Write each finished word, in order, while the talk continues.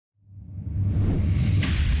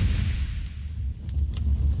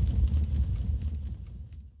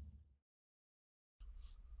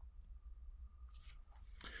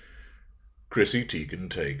Chrissy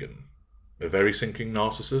Teigen, A Very Sinking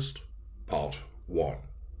Narcissist, Part 1.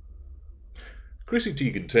 Chrissy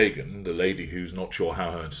Teigen, the lady who's not sure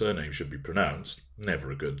how her surname should be pronounced,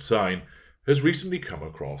 never a good sign, has recently come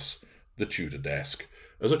across the Tudor desk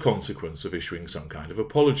as a consequence of issuing some kind of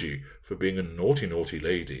apology for being a naughty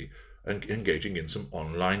lady and engaging in some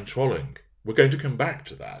online trolling. We're going to come back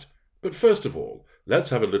to that. But first of all, let's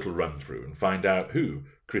have a little run through and find out who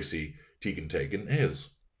Chrissy Teigen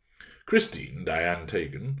is. Christine Diane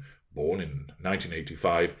Teigen, born in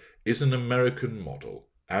 1985, is an American model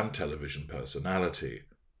and television personality.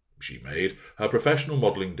 She made her professional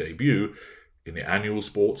modelling debut in the annual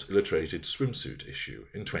Sports Illustrated swimsuit issue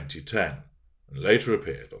in 2010, and later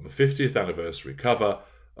appeared on the 50th anniversary cover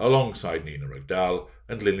alongside Nina Ragdal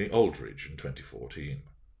and Lily Aldridge in 2014.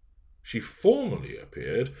 She formerly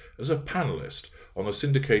appeared as a panellist on the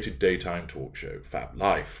syndicated daytime talk show Fab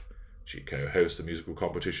Life. She co-hosts the musical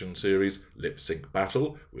competition series Lip Sync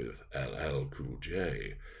Battle with LL Cool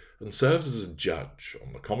J, and serves as a judge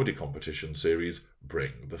on the comedy competition series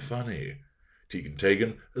Bring the Funny.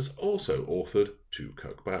 Teigen has also authored 2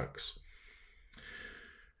 cookbooks.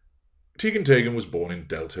 Teigen was born in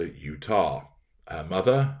Delta, Utah. Her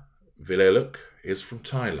mother, Vileluk, is from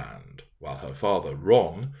Thailand, while her father,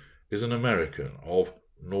 Ron, is an American of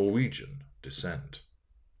Norwegian descent.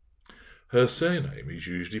 Her surname is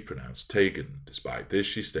usually pronounced Teigen. Despite this,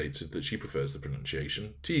 she states that she prefers the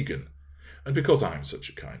pronunciation Teigen, and because I'm such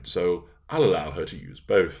a kind soul, I'll allow her to use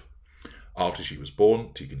both. After she was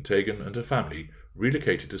born, Teigen and her family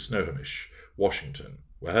relocated to Snohomish, Washington,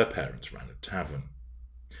 where her parents ran a tavern.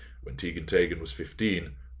 When Teigen was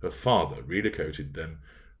 15, her father relocated them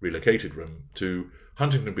to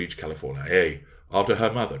Huntington Beach, California, after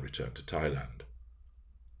her mother returned to Thailand.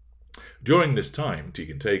 During this time,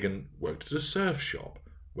 Teigen worked at a surf shop,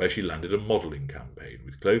 where she landed a modelling campaign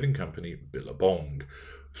with clothing company Billabong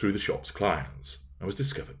through the shop's clients, and was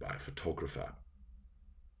discovered by a photographer.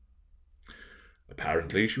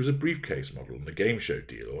 Apparently, she was a briefcase model on a game show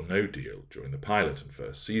Deal or No Deal during the pilot and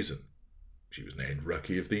first season. She was named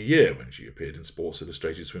Rookie of the Year when she appeared in Sports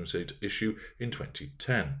Illustrated swimsuit issue in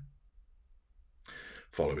 2010.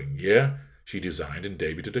 Following year, she designed and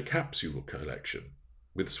debuted a capsule collection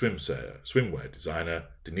with swimwear designer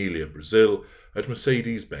Danelia Brazil at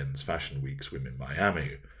Mercedes-Benz Fashion Week Swim in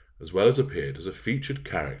Miami, as well as appeared as a featured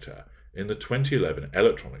character in the 2011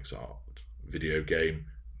 electronics art video game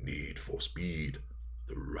Need for Speed: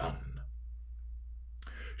 The Run.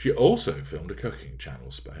 She also filmed a cooking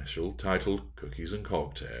channel special titled Cookies and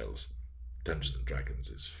Cocktails. Dungeons & Dragons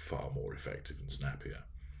is far more effective and snappier.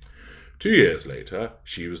 2 years later,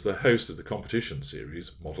 she was the host of the competition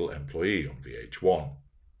series Model Employee on VH1.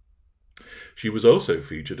 She was also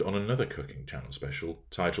featured on another cooking channel special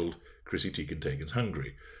titled Chrissy Teigen's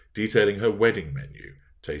Hungry, detailing her wedding menu,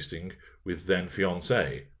 tasting with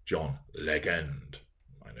then-fiancé John Legend.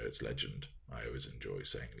 I know it's legend. I always enjoy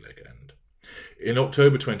saying legend. In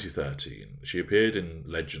October 2013, she appeared in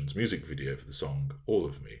Legend's music video for the song All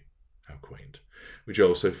of Me. How quaint. Which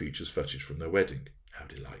also features footage from their wedding. How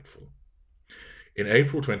delightful. In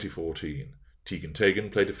April 2014,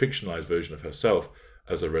 Teigen played a fictionalized version of herself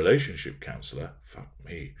as a relationship counsellor,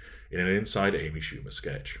 in an Inside Amy Schumer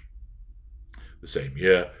sketch. The same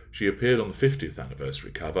year, she appeared on the 50th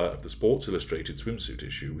anniversary cover of the Sports Illustrated swimsuit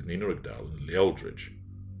issue with Nina Ragdal and Lily Aldridge.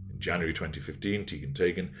 In January 2015,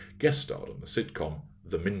 Teigen guest starred on the sitcom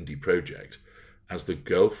The Mindy Project as the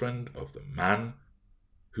girlfriend of the man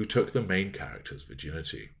who took the main character's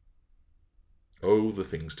virginity. Oh, the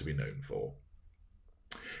things to be known for.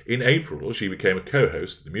 In April, she became a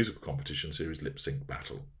co-host of the musical competition series Lip Sync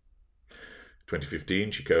Battle. In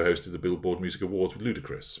 2015, she co-hosted the Billboard Music Awards with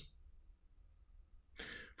Ludacris.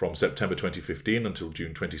 From September 2015 until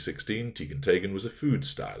June 2016, Teigen was a food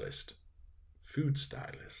stylist. Food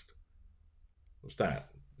stylist? What's that?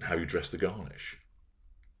 How you dress the garnish?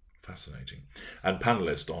 Fascinating. And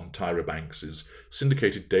panellist on Tyra Banks'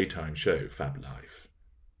 syndicated daytime show Fab Life.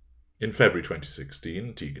 In February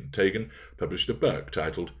 2016, Teigen published a book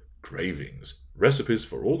titled Cravings: Recipes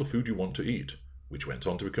for All the Food You Want to Eat, which went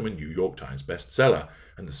on to become a New York Times bestseller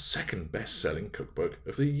and the second best-selling cookbook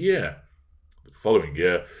of the year. The following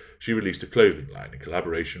year, she released a clothing line in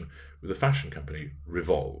collaboration with the fashion company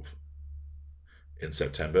Revolve. In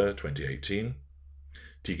September 2018,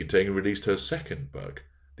 Teigen released her second book,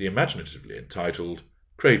 the imaginatively entitled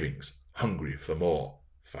Cravings: Hungry for More.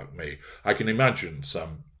 Fuck me. I can imagine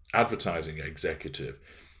some advertising executive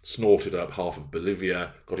snorted up half of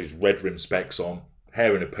Bolivia, got his red rim specs on,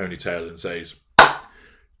 hair in a ponytail, and says,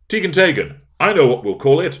 Teigen, I know what we'll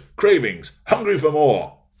call it. Cravings: Hungry for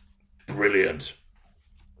More. Brilliant.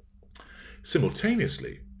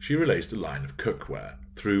 Simultaneously, she released a line of cookware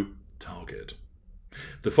through Target.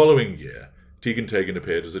 The following year, Teigen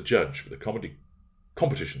appeared as a judge for the comedy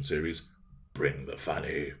competition series Bring the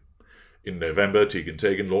Funny. In November,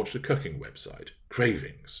 Teigen launched a cooking website,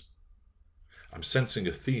 Cravings. I'm sensing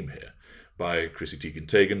a theme here by Chrissy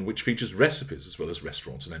Teigen, which features recipes as well as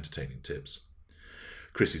restaurants and entertaining tips.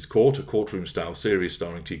 Chrissy's Court, a courtroom-style series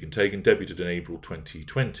starring Teigen, debuted in April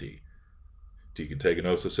 2020. Teigen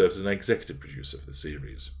also serves as an executive producer for the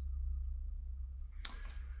series.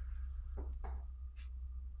 A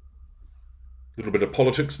little bit of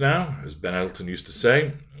politics now, as Ben Elton used to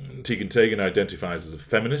say. Teigen identifies as a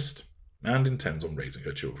feminist and intends on raising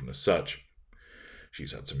her children as such.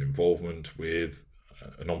 She's had some involvement with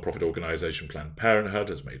a non-profit organisation, Planned Parenthood,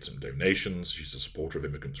 has made some donations. She's a supporter of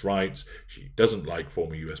immigrants' rights. She doesn't like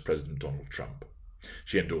former US President Donald Trump.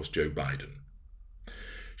 She endorsed Joe Biden.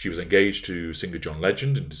 She was engaged to singer John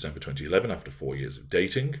Legend in December 2011 after 4 years of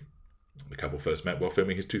dating. The couple first met while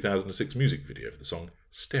filming his 2006 music video for the song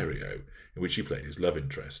Stereo, in which he played his love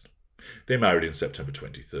interest. They married in September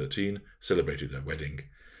 2013, celebrated their wedding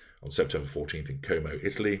on September 14th in Como,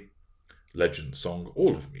 Italy. Legend's song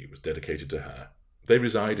All of Me was dedicated to her. They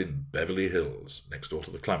reside in Beverly Hills, next door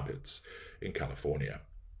to the Clampetts, in California.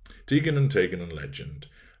 Teigen and Legend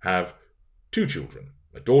have 2 children,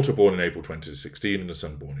 a daughter born in April 2016 and a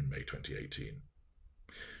son born in May 2018.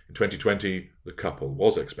 In 2020, the couple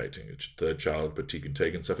was expecting a third child, but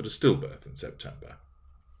Teigen suffered a stillbirth in September.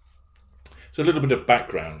 So a little bit of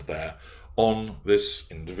background there on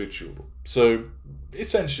this individual. So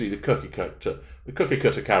essentially the cookie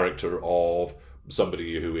cutter character of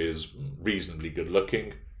somebody who is reasonably good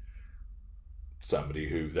looking, somebody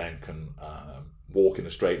who then can walk in a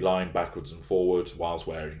straight line backwards and forwards whilst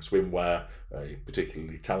wearing swimwear, a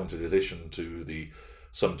particularly talented addition to the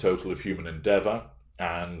sum total of human endeavour,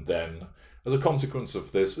 and then as a consequence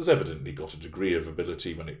of this has evidently got a degree of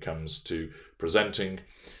ability when it comes to presenting,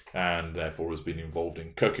 and therefore has been involved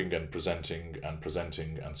in cooking and presenting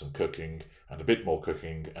and some cooking and a bit more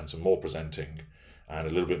cooking and some more presenting and a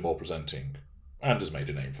little bit more presenting, and has made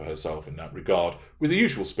a name for herself in that regard, with the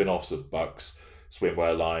usual spin-offs of bucks,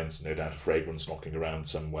 swimwear lines, no doubt a fragrance knocking around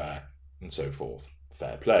somewhere, and so forth.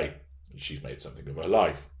 Fair play. She's made something of her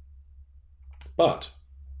life. But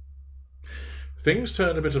things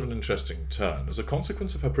turn a bit of an interesting turn as a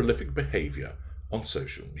consequence of her prolific behaviour on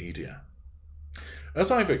social media.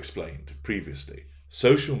 As I've explained previously,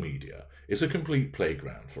 social media is a complete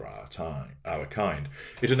playground for our kind.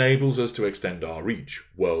 It enables us to extend our reach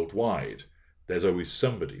worldwide. There's always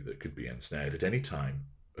somebody that could be ensnared at any time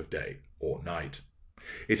of day or night.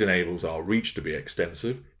 It enables our reach to be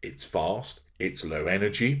extensive, it's fast, it's low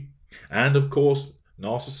energy, and of course,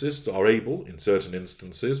 narcissists are able, in certain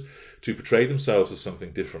instances, to portray themselves as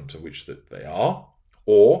something different to which that they are,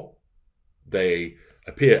 or they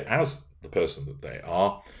appear as the person that they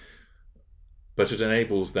are, but it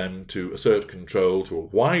enables them to assert control to a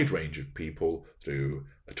wide range of people through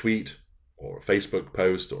a tweet or a Facebook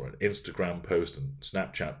post or an Instagram post and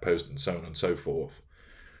Snapchat post and so on and so forth,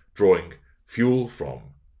 drawing fuel from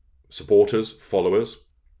supporters, followers,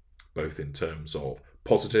 both in terms of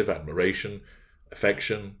positive admiration,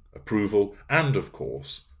 affection, approval, and of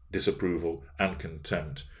course disapproval and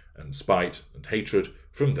contempt and spite and hatred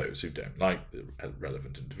from those who don't like the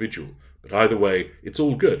relevant individual. But either way, it's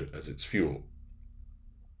all good as it's fuel.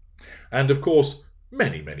 And of course,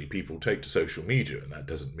 many people take to social media, and that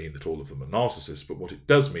doesn't mean that all of them are narcissists, but what it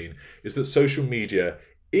does mean is that social media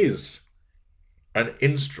is an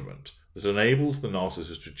instrument that enables the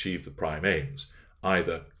narcissist to achieve the prime aims,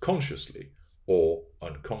 either consciously or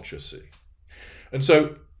unconsciously. And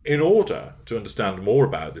so, in order to understand more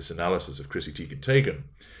about this analysis of Chrissy Teigen,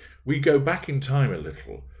 we go back in time a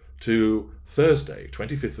little to Thursday,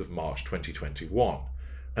 25th of March 2021,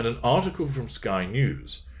 and an article from Sky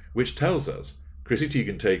News which tells us Chrissy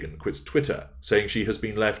Teigen quits Twitter, saying she has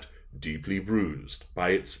been left deeply bruised by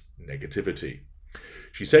its negativity.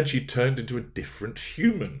 She said she turned into a different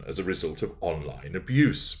human as a result of online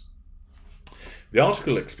abuse. The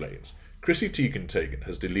article explains Chrissy Teigen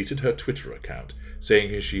has deleted her Twitter account,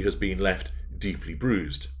 saying she has been left deeply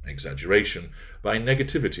bruised, exaggeration, by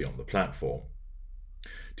negativity on the platform.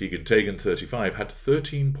 Teigen, 35, had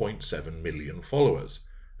 13.7 million followers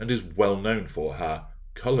and is well known for her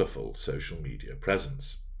colourful social media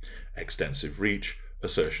presence, extensive reach,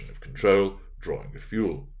 assertion of control, drawing of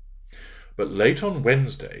fuel. But late on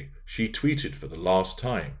Wednesday, she tweeted for the last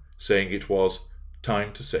time, saying it was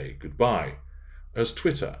time to say goodbye, as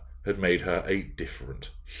Twitter had made her a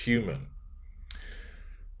different human.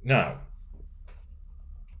 Now,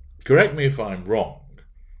 correct me if I'm wrong,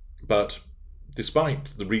 but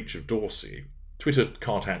despite the reach of Dorsey, Twitter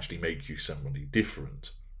can't actually make you somebody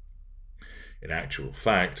different. In actual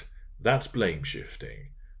fact, that's blame shifting,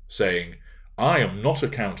 saying, I am not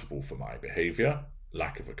accountable for my behaviour,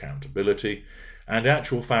 lack of accountability, and in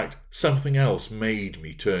actual fact, something else made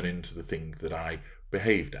me turn into the thing that I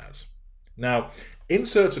behaved as. Now, in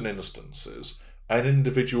certain instances, an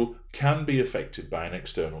individual can be affected by an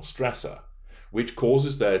external stressor, which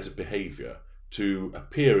causes their behaviour to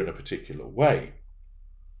appear in a particular way,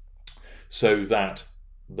 so that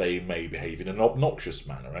they may behave in an obnoxious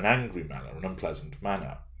manner, an angry manner, an unpleasant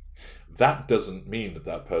manner. That doesn't mean that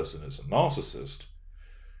that person is a narcissist.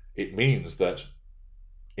 It means that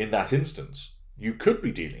in that instance, you could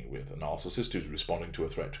be dealing with a narcissist who's responding to a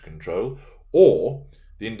threat to control, or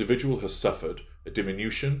the individual has suffered a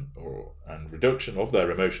diminution and reduction of their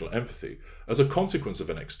emotional empathy as a consequence of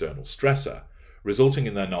an external stressor, resulting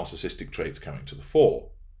in their narcissistic traits coming to the fore.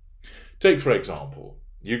 Take, for example,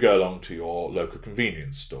 you go along to your local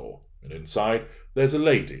convenience store, and inside there's a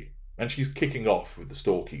lady, and she's kicking off with the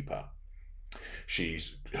storekeeper.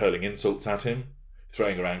 She's hurling insults at him,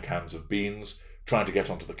 throwing around cans of beans, trying to get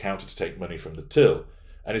onto the counter to take money from the till,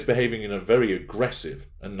 and is behaving in a very aggressive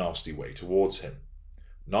and nasty way towards him.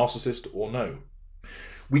 Narcissist or no?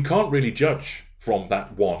 We can't really judge from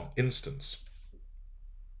that one instance.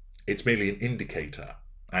 It's merely an indicator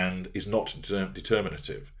and is not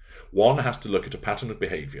determinative. One has to look at a pattern of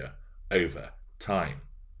behaviour over time.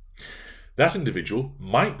 That individual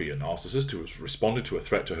might be a narcissist who has responded to a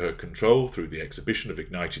threat to her control through the exhibition of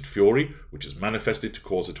ignited fury, which has manifested to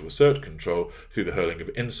cause her to assert control through the hurling of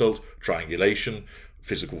insult, triangulation,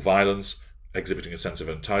 physical violence, exhibiting a sense of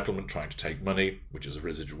entitlement, trying to take money, which is a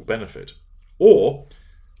residual benefit. Or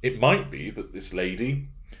it might be that this lady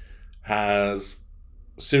has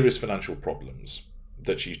serious financial problems,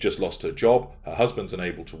 that she's just lost her job, her husband's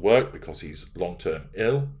unable to work because he's long-term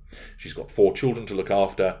ill, she's got 4 children to look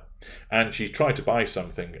after, and she's tried to buy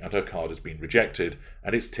something and her card has been rejected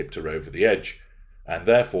and it's tipped her over the edge. And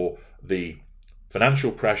therefore the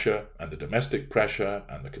financial pressure and the domestic pressure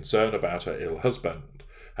and the concern about her ill husband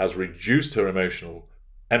has reduced her emotional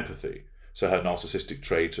empathy. So her narcissistic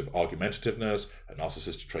trait of argumentativeness, her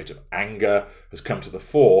narcissistic trait of anger has come to the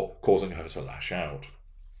fore, causing her to lash out.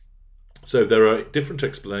 So there are different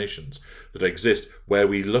explanations that exist where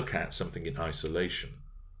we look at something in isolation.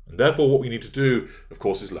 And therefore what we need to do, of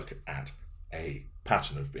course, is look at a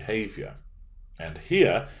pattern of behaviour. And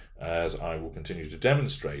here, as I will continue to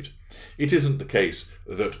demonstrate, it isn't the case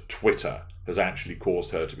that Twitter has actually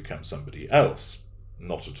caused her to become somebody else.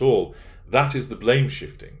 Not at all. That is the blame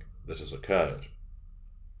shifting that has occurred.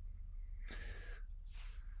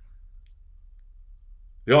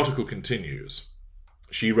 The article continues.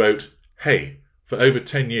 She wrote, "Hey, for over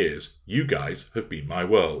 10 years, you guys have been my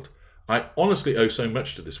world. I honestly owe so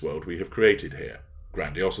much to this world we have created here.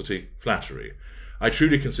 Grandiosity, flattery. I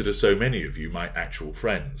truly consider so many of you my actual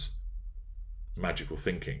friends." Magical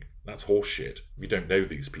thinking. That's horseshit. You don't know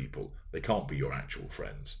these people. They can't be your actual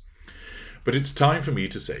friends. But it's time for me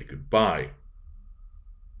to say goodbye.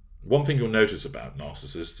 One thing you'll notice about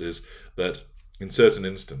narcissists is that in certain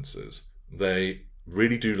instances, they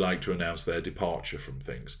really do like to announce their departure from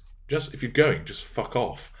things. Just, if you're going, just fuck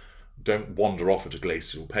off. Don't wander off at a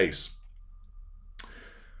glacial pace.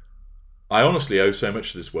 I honestly owe so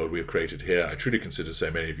much to this world we have created here. I truly consider so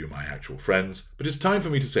many of you my actual friends. But it's time for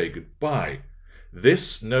me to say goodbye.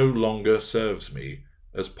 This no longer serves me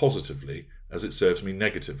as positively as it serves me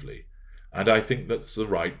negatively. And I think that's the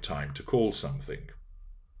right time to call something.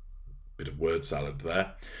 Bit of word salad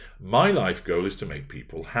there. My life goal is to make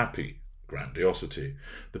people happy. Grandiosity.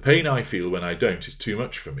 The pain I feel when I don't is too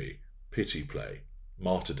much for me. Pity play.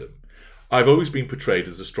 Martyrdom. I've always been portrayed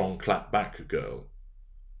as a strong clap-back girl.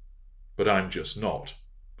 But I'm just not.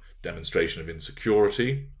 Demonstration of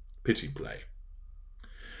insecurity. Pity play.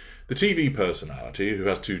 The TV personality, who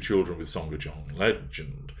has 2 children with Song of John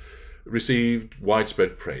Legend, received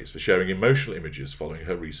widespread praise for sharing emotional images following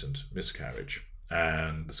her recent miscarriage.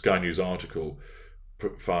 And the Sky News article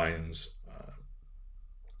provides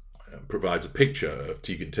a picture of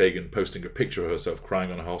Teigen posting a picture of herself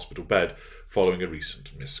crying on a hospital bed following a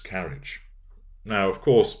recent miscarriage. Now, of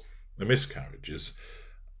course, a miscarriage is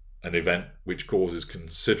an event which causes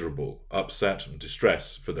considerable upset and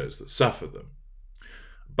distress for those that suffer them.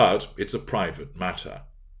 But it's a private matter,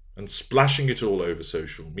 and splashing it all over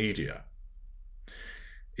social media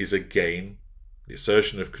is again the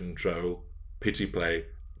assertion of control, pity play,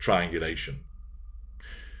 triangulation.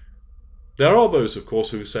 There are those, of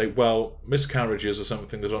course, who say, well, miscarriages are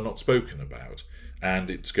something that are not spoken about, and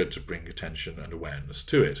it's good to bring attention and awareness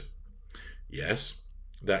to it. Yes,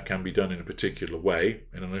 that can be done in a particular way,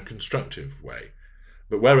 in a constructive way.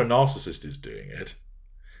 But where a narcissist is doing it,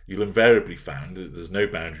 you'll invariably find that there's no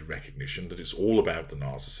boundary recognition, that it's all about the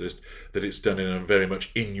narcissist, that it's done in a very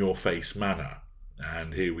much in-your-face manner.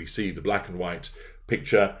 And here we see the black and white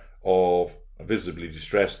picture of a visibly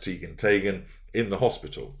distressed Teigen in the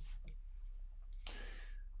hospital.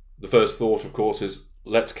 The first thought, of course, is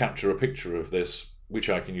let's capture a picture of this, which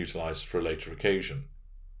I can utilise for a later occasion.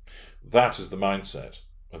 That is the mindset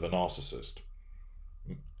of a narcissist.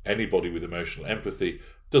 Anybody with emotional empathy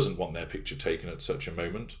doesn't want their picture taken at such a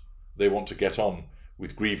moment. They want to get on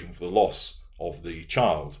with grieving for the loss of the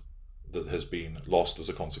child that has been lost as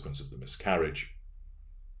a consequence of the miscarriage.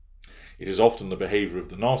 It is often the behaviour of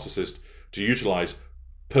the narcissist to utilise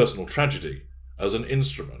personal tragedy as an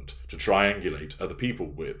instrument to triangulate other people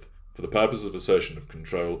with, for the purpose of assertion of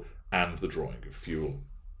control and the drawing of fuel.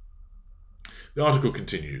 The article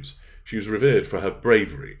continues. She was revered for her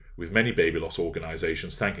bravery, with many baby loss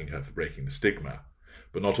organisations thanking her for breaking the stigma.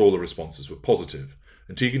 But not all the responses were positive,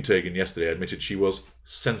 and Teigen yesterday admitted she was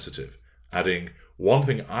sensitive, adding, "One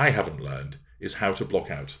thing I haven't learned is how to block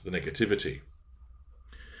out the negativity."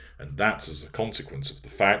 And that's as a consequence of the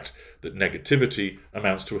fact that negativity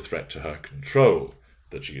amounts to a threat to her control,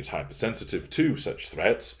 that she is hypersensitive to such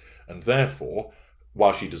threats, and therefore,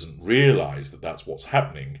 while she doesn't realise that that's what's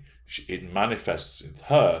happening, it manifests in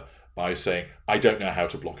her by saying, I don't know how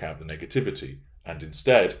to block out the negativity, and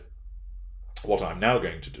instead, what I'm now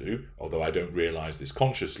going to do, although I don't realise this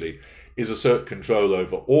consciously, is assert control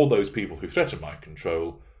over all those people who threaten my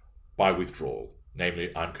control by withdrawal,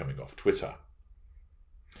 namely, I'm coming off Twitter.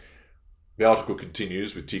 The article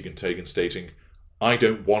continues with Teigen stating, I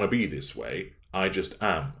don't want to be this way, I just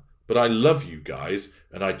am. But I love you guys,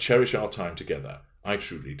 and I cherish our time together. I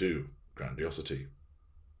truly do. Grandiosity.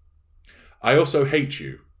 I also hate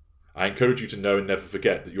you. I encourage you to know and never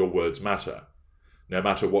forget that your words matter. No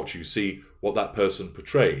matter what you see, what that person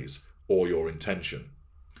portrays, or your intention.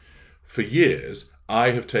 For years,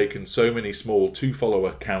 I have taken so many small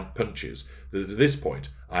 2-follower count punches that at this point,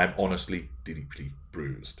 I am honestly deeply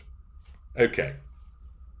bruised. Okay,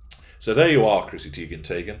 so there you are, Chrissy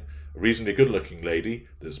Teigen, a reasonably good-looking lady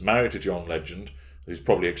that's married to John Legend, who's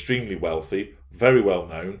probably extremely wealthy, very well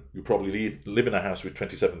known. You probably live in a house with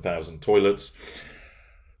 27,000 toilets,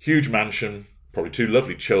 huge mansion, probably 2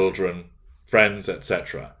 lovely children, friends,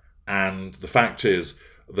 etc. And the fact is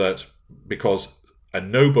that because a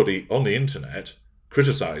nobody on the internet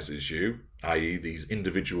criticises you, i.e. these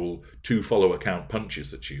individual 2-follower count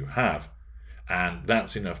punches that you have, and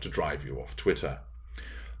that's enough to drive you off Twitter.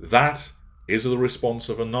 That is the response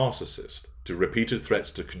of a narcissist to repeated threats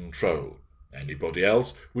to control. Anybody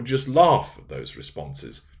else would just laugh at those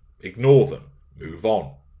responses, ignore them, move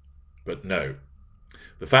on. But no,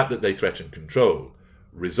 the fact that they threaten control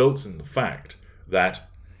results in the fact that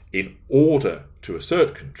in order to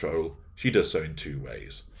assert control, she does so in 2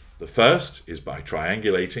 ways. The first is by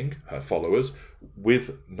triangulating her followers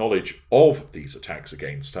with knowledge of these attacks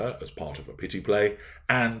against her as part of a pity play,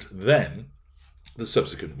 and then the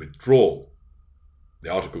subsequent withdrawal. The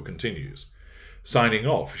article continues. Signing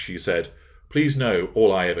off, she said, "Please know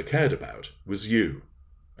all I ever cared about was you,"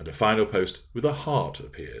 and a final post with a heart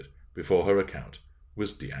appeared before her account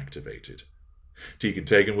was deactivated.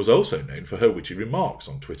 Teigen was also known for her witty remarks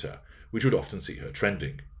on Twitter, which would often see her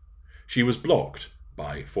trending. She was blocked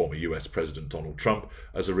by former US President Donald Trump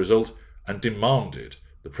as a result, and demanded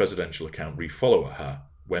the presidential account refollow her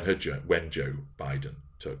when Joe Biden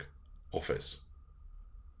took office.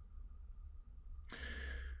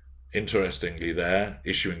 Interestingly there,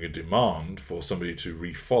 issuing a demand for somebody to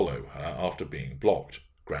refollow her after being blocked.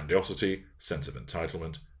 Grandiosity, sense of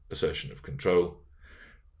entitlement, assertion of control.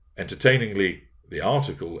 Entertainingly, the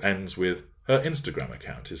article ends with, her Instagram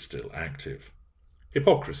account is still active.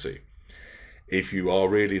 Hypocrisy. If you are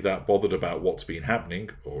really that bothered about what's been happening,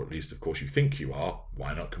 or at least of course you think you are,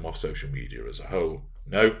 why not come off social media as a whole?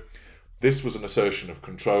 No, this was an assertion of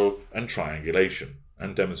control and triangulation,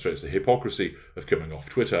 and demonstrates the hypocrisy of coming off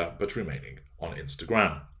Twitter but remaining on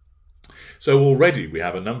Instagram. So already we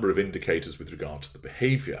have a number of indicators with regard to the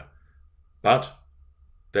behaviour, but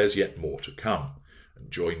there's yet more to come. And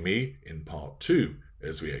join me in part 2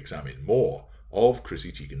 as we examine more of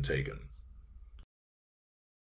Chrissy Teigen.